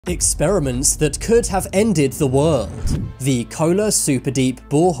Experiments that could have ended the world. The Kola Super Deep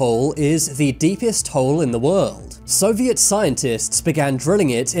Borehole is the deepest hole in the world. Soviet scientists began drilling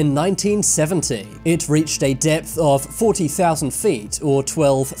it in 1970. It reached a depth of 40,000 feet or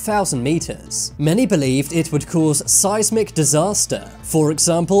 12,000 meters. Many believed it would cause seismic disaster, for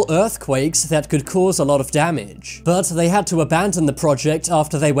example earthquakes that could cause a lot of damage. But they had to abandon the project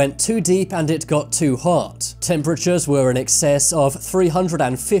after they went too deep and it got too hot. Temperatures were in excess of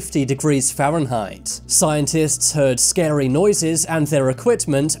 350 degrees Fahrenheit. Scientists heard scary noises and their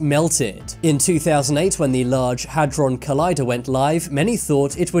equipment melted. In 2008, when the Large Hadron Collider went live, many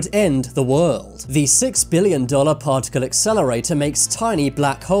thought it would end the world. The $6 billion particle accelerator makes tiny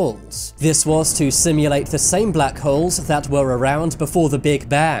black holes. This was to simulate the same black holes that were around before the Big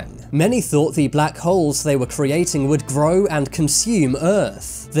Bang. Many thought the black holes they were creating would grow and consume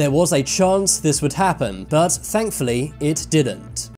Earth. There was a chance this would happen, but thankfully it didn't.